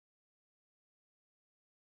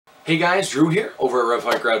Hey guys, Drew here over at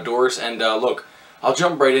RevHiker Outdoors, and look, I'll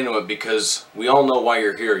jump right into it because we all know why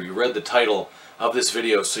you're here. You read the title of this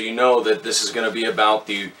video, so you know that this is going to be about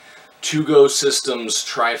the 2Go Systems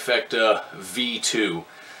Trifecta V2.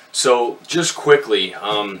 So just quickly,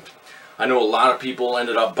 I know a lot of people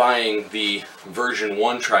ended up buying the version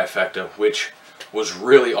 1 Trifecta, which was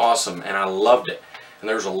really awesome, and I loved it. And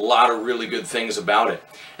there was a lot of really good things about it.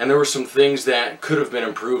 And there were some things that could have been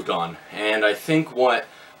improved on. And I think what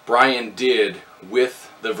Brian did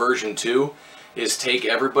with the version 2 is take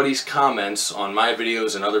everybody's comments on my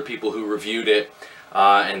videos and other people who reviewed it,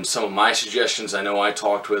 and some of my suggestions. I know I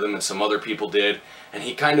talked with him and some other people did, and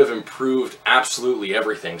he kind of improved absolutely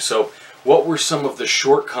everything. So what were some of the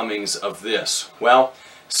shortcomings of this? Well,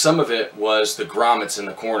 some of it was the grommets in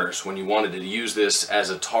the corners. When you wanted to use this as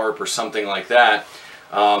a tarp or something like that,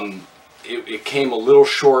 it came a little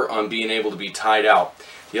short on being able to be tied out.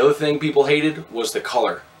 The other thing people hated was the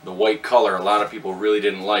color. The white color, a lot of people really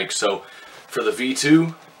didn't like. So for the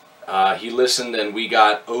V2, he listened and we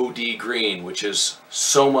got OD green, which is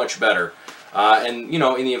so much better. And you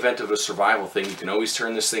know, in the event of a survival thing, you can always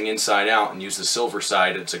turn this thing inside out and use the silver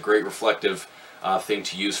side. It's a great reflective thing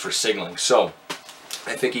to use for signaling. So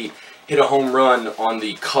I think he hit a home run on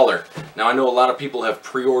the color. Now I know a lot of people have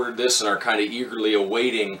pre-ordered this and are kind of eagerly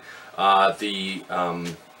awaiting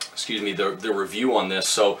the review on this,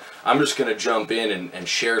 so I'm just going to jump in and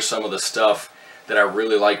share some of the stuff that I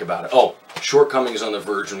really like about it. Oh, shortcomings on the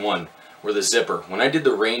version 1 were the zipper. When I did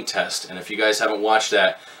the rain test, and if you guys haven't watched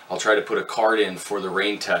that, I'll try to put a card in for the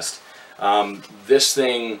rain test. This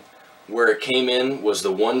thing, where it came in, was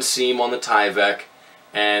the one seam on the Tyvek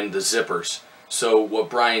and the zippers. So what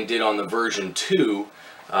Brian did on the version 2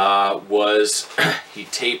 was he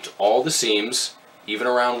taped all the seams, even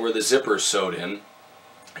around where the zippers sewed in,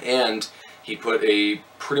 and he put a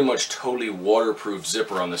pretty much totally waterproof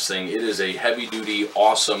zipper on this thing. It is a heavy-duty,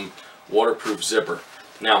 awesome waterproof zipper.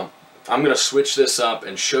 Now, I'm going to switch this up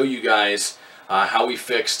and show you guys how we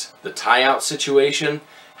fixed the tie-out situation,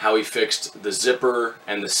 how we fixed the zipper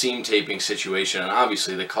and the seam taping situation, and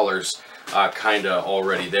obviously the color's kind of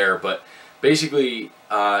already there, but basically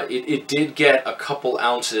it did get a couple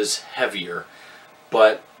ounces heavier,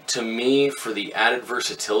 but to me, for the added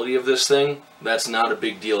versatility of this thing, that's not a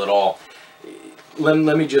big deal at all.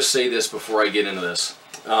 Let me just say this before I get into this.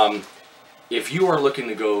 If you are looking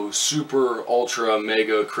to go super, ultra,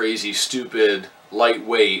 mega, crazy, stupid,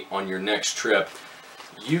 lightweight on your next trip,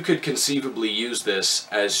 you could conceivably use this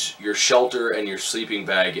as your shelter and your sleeping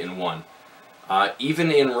bag in one.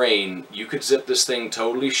 Even in rain, you could zip this thing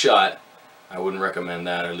totally shut. I wouldn't recommend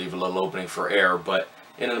that. I'd leave a little opening for air, but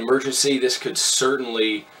in an emergency, this could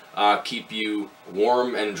certainly keep you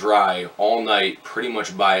warm and dry all night pretty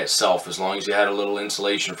much by itself, as long as you had a little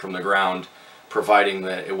insulation from the ground, providing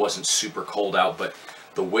that it wasn't super cold out. But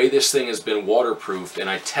the way this thing has been waterproofed, and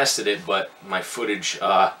I tested it, but my footage,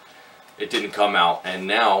 it didn't come out, and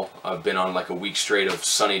now I've been on like a week straight of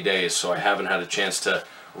sunny days, so I haven't had a chance to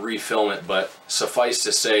refilm it. But suffice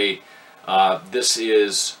to say,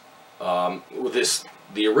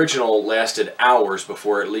 the original lasted hours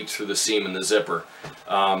before it leaked through the seam in the zipper.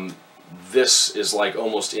 This is like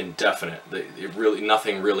almost indefinite.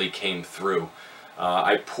 Nothing really came through.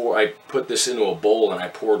 I put this into a bowl and I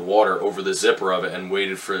poured water over the zipper of it and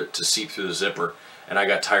waited for it to seep through the zipper, and I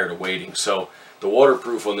got tired of waiting. So the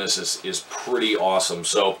waterproof on this is pretty awesome.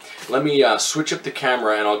 So let me switch up the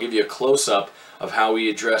camera and I'll give you a close-up of how we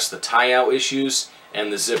address the tie-out issues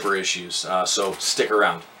and the zipper issues. So stick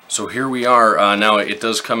around. So here we are. Now it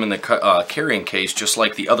does come in the carrying case just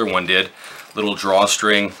like the other one did. Little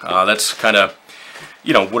drawstring. That's kind of,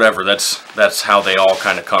 you know, whatever. That's how they all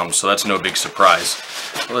kind of come. So that's no big surprise.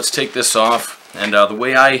 Well, let's take this off. And the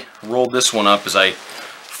way I rolled this one up is I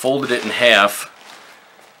folded it in half,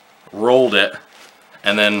 rolled it,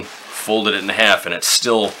 and then folded it in half, and it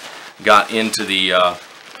still got into the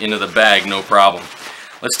bag, no problem.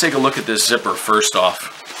 Let's take a look at this zipper first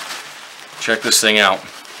off. Check this thing out.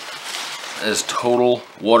 Is total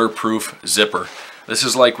waterproof zipper. This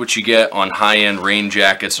is like what you get on high-end rain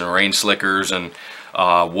jackets and rain slickers and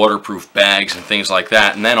waterproof bags and things like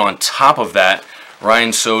that. And then on top of that,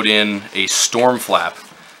 Ryan sewed in a storm flap.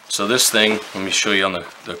 So this thing, let me show you on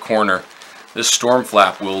the corner, this storm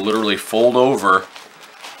flap will literally fold over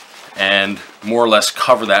and more or less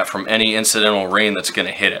cover that from any incidental rain that's going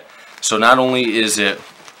to hit it. So not only is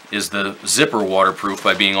the zipper waterproof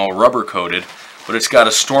by being all rubber coated, but it's got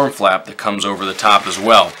a storm flap that comes over the top as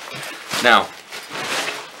well. Now,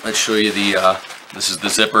 let's show you this is the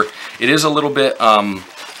zipper. It is a little bit,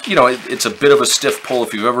 you know, it's a bit of a stiff pull.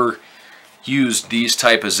 If you've ever used these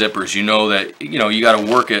type of zippers, you know that you got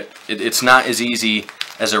to work it. It's not as easy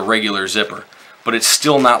as a regular zipper, but it's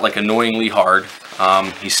still not like annoyingly hard.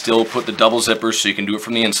 He still put the double zippers so you can do it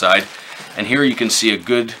from the inside. And here you can see a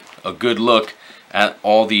good look at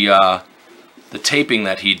all the taping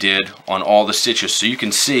that he did on all the stitches. So you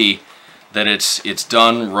can see that it's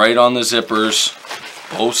done right on the zippers,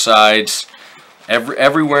 both sides,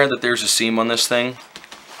 everywhere that there's a seam on this thing,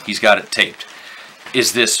 he's got it taped.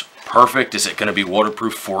 Is this perfect? Is it going to be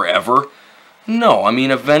waterproof forever? No, I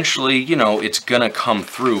mean, eventually, it's going to come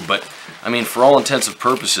through, but I mean, for all intents and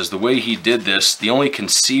purposes, the way he did this, the only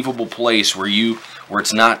conceivable place where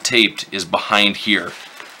it's not taped is behind here.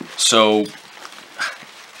 So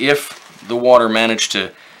if the water managed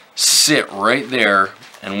to sit right there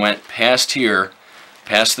and went past here,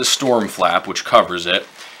 past the storm flap, which covers it,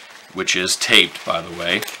 which is taped, by the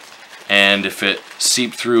way, and if it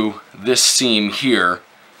seeped through this seam here,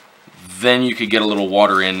 then you could get a little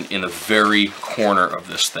water in the very corner of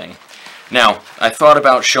this thing. Now, I thought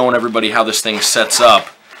about showing everybody how this thing sets up,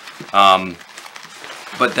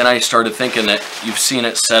 but then I started thinking that you've seen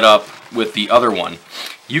it set up with the other one.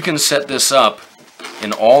 You can set this up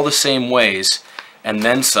in all the same ways and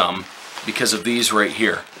then some because of these right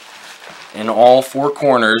here. In all four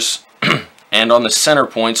corners and on the center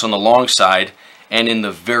points on the long side and in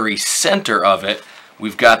the very center of it,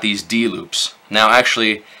 we've got these D-loops. Now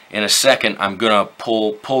actually, in a second, I'm gonna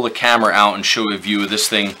pull the camera out and show you a view of this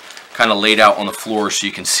thing kind of laid out on the floor so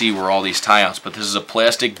you can see where all these tie-outs. But this is a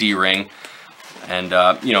plastic D-ring, and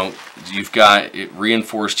you've got it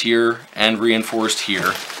reinforced here and reinforced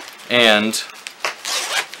here, and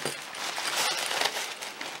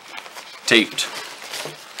taped.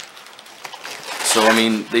 So I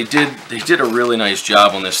mean, they did a really nice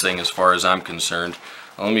job on this thing as far as I'm concerned.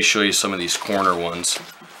 Let me show you some of these corner ones.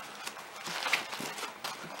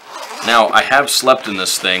 Now, I have slept in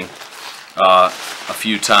this thing a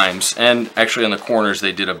few times, and actually on the corners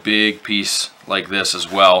they did a big piece like this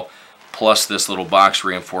as well, plus this little box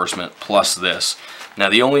reinforcement, plus this. Now,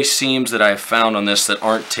 the only seams that I've found on this that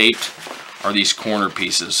aren't taped are these corner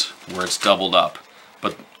pieces where it's doubled up.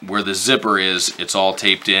 But where the zipper is, it's all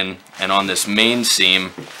taped in, and on this main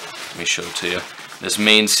seam, let me show it to you, this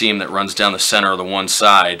main seam that runs down the center of the one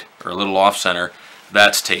side, or a little off center,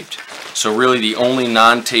 that's taped. So really the only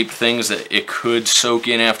non-taped things that it could soak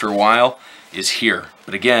in after a while is here.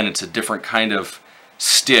 But again, it's a different kind of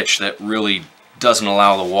stitch that really doesn't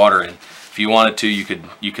allow the water in. If you wanted to, you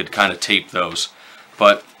could kind of tape those.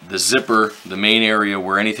 But the zipper, the main area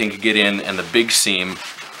where anything could get in, and the big seam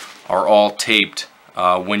are all taped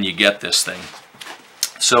when you get this thing.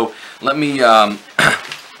 So let me,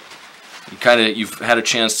 you've had a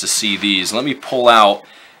chance to see these. Let me pull out,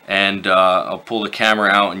 and I'll pull the camera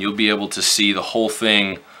out, and you'll be able to see the whole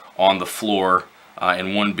thing on the floor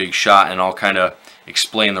in one big shot, and I'll kind of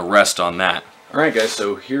explain the rest on that. Alright guys,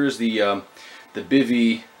 so here's the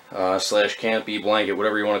bivy slash canopy blanket,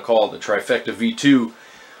 whatever you want to call it, the Trifecta V2,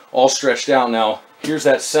 all stretched out. Now here's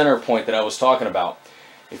that center point that I was talking about.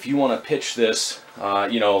 If you want to pitch this,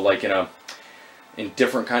 like in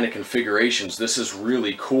different kind of configurations, this is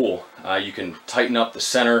really cool. You can tighten up the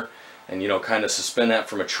center and kind of suspend that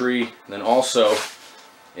from a tree. And then also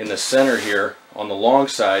in the center here on the long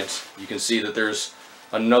sides, you can see that there's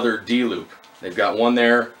another D-loop. They've got one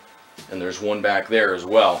there and there's one back there as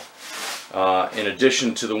well, in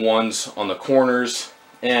addition to the ones on the corners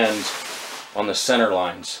and on the center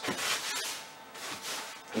lines.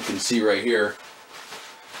 You can see right here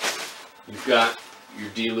you've got your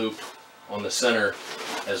D-loop on the center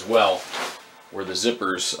as well, where the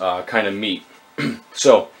zippers kind of meet.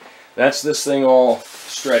 So that's this thing all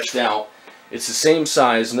stretched out. It's the same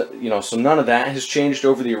size, so none of that has changed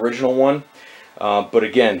over the original one. But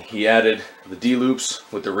again, he added the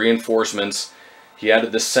D-loops with the reinforcements. He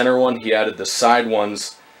added the center one, he added the side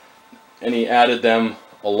ones, and he added them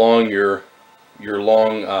along your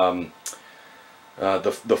long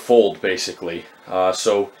the fold basically.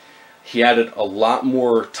 So he added a lot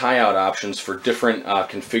more tie-out options for different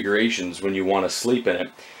configurations when you want to sleep in it.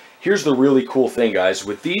 Here's the really cool thing, guys.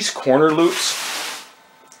 With these corner loops,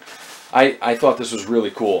 I thought this was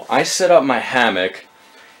really cool. I set up my hammock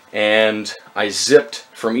and I zipped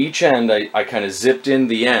from each end. I kind of zipped in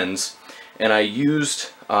the ends, and I used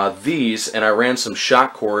these, and I ran some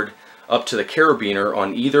shock cord up to the carabiner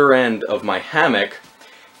on either end of my hammock,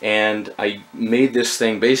 and I made this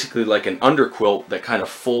thing basically like an underquilt that kind of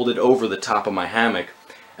folded over the top of my hammock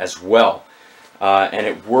as well. And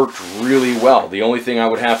it worked really well. The only thing I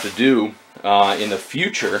would have to do in the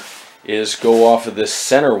future is go off of this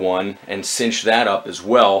center one and cinch that up as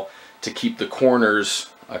well to keep the corners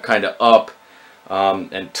kind of up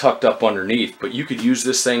and tucked up underneath. But you could use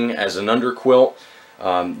this thing as an underquilt.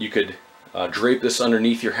 You could drape this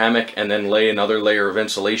underneath your hammock and then lay another layer of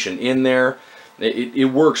insulation in there.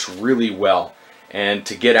 It works really well. And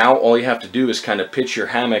to get out, all you have to do is kind of pitch your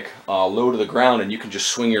hammock low to the ground, and you can just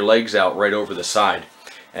swing your legs out right over the side.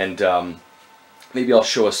 And maybe I'll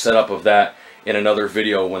show a setup of that in another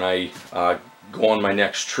video when I go on my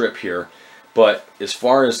next trip here. But as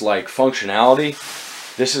far as like functionality,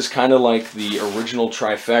 this is kind of like the original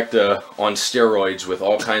Trifecta on steroids with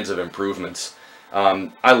all kinds of improvements.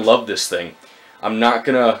 I love this thing. I'm not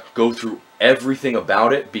gonna go through everything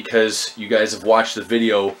about it because you guys have watched the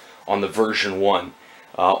video on the version 1.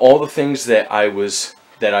 All the things that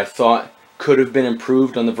I thought could have been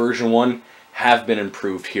improved on the version 1 have been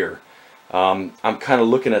improved here. I'm kind of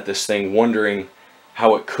looking at this thing wondering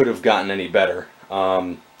how it could have gotten any better.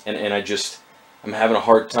 And I'm having a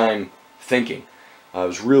hard time thinking. It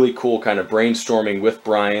was really cool kind of brainstorming with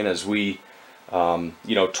Brian as we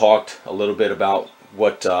talked a little bit about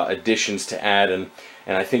what additions to add, and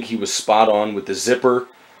I think he was spot on with the zipper,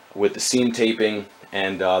 with the seam taping,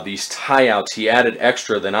 and these tie outs. He added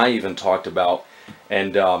extra than I even talked about,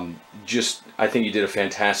 and I think he did a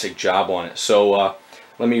fantastic job on it. So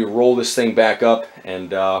let me roll this thing back up,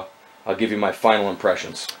 and I'll give you my final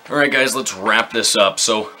impressions. Alright guys, let's wrap this up.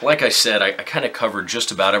 So like I said, I kind of covered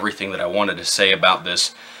just about everything that I wanted to say about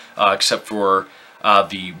this, except for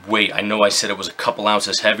the weight. I know I said it was a couple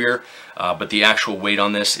ounces heavier, but the actual weight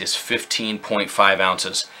on this is 15.5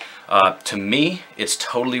 ounces. To me, it's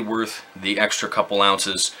totally worth the extra couple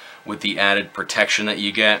ounces with the added protection that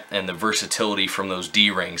you get and the versatility from those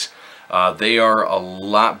D-rings. They are a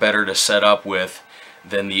lot better to set up with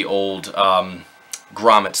than the old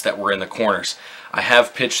grommets that were in the corners. I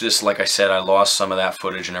have pitched this, like I said, I lost some of that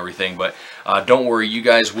footage and everything, but don't worry, you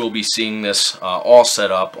guys will be seeing this all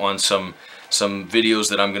set up on some videos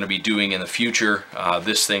that I'm going to be doing in the future.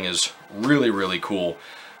 This thing is really cool.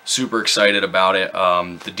 Super excited about it.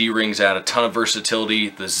 The D-rings add a ton of versatility.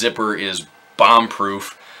 The zipper is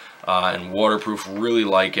bomb-proof and waterproof. Really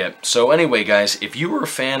like it. So anyway, guys, if you were a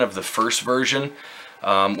fan of the first version,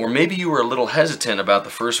 or maybe you were a little hesitant about the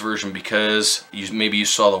first version because maybe you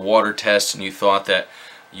saw the water test and you thought that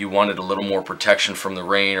you wanted a little more protection from the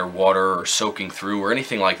rain or water or soaking through or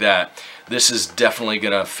anything like that, this is definitely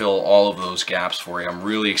going to fill all of those gaps for you. I'm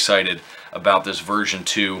really excited about this version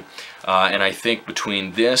 2, and I think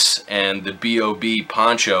between this and the BOB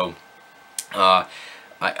poncho, I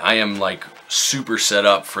am like super set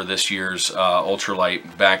up for this year's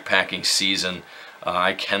ultralight backpacking season.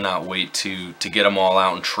 I cannot wait to get them all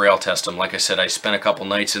out and trail test them. Like I said, I spent a couple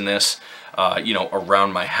nights in this,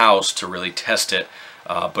 around my house to really test it.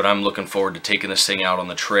 But I'm looking forward to taking this thing out on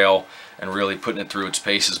the trail and really putting it through its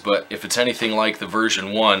paces. But if it's anything like the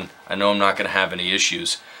version 1, I know I'm not going to have any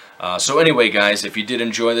issues. So anyway, guys, if you did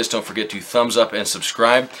enjoy this, don't forget to thumbs up and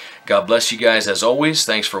subscribe. God bless you guys as always.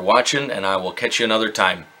 Thanks for watching, and I will catch you another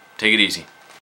time. Take it easy.